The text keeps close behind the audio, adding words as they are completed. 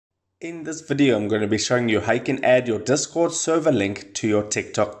In this video, I'm going to be showing you how you can add your Discord server link to your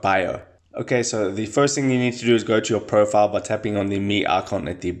TikTok bio. Okay, so the first thing you need to do is go to your profile by tapping on the me icon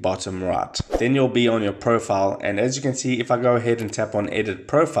at the bottom right. Then you'll be on your profile, and as you can see, if I go ahead and tap on edit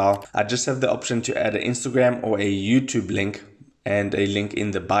profile, I just have the option to add an Instagram or a YouTube link and a link in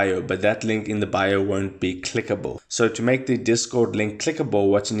the bio, but that link in the bio won't be clickable. So to make the Discord link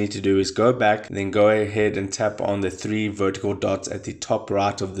clickable, what you need to do is go back, then go ahead and tap on the three vertical dots at the top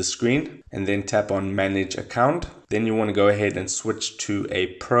right of the screen, and then tap on manage account. Then you want to go ahead and switch to a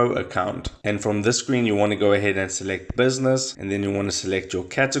pro account. And from this screen, you want to go ahead and select business, and then you want to select your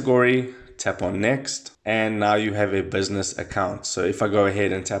category, tap on next, and now you have a business account. So if I go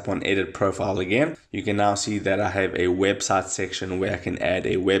ahead and tap on edit profile again, you can now see that I have a website section where I can add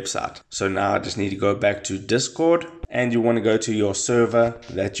a website. So now I just need to go back to Discord, and you want to go to your server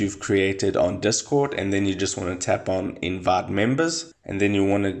that you've created on Discord, and then you just want to tap on invite members, and then you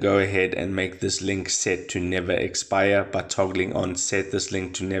want to go ahead and make this link set to never expire by toggling on set this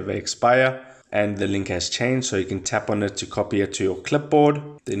link to never expire. And the link has changed, so you can tap on it to copy it to your clipboard.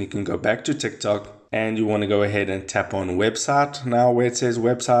 Then you can go back to TikTok, and you want to go ahead and tap on website now where it says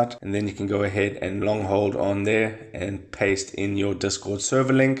website, and then you can go ahead and long hold on there and paste in your Discord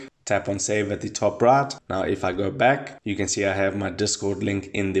server link. Tap on save at the top right. Now if I go back, you can see I have my Discord link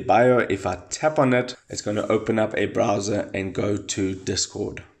in the bio. If I tap on it, it's going to open up a browser and go to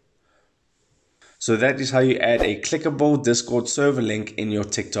Discord. So that is how you add a clickable Discord server link in your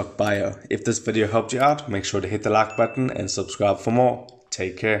TikTok bio. If this video helped you out, make sure to hit the like button and subscribe for more.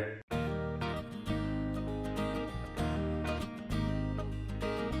 Take care.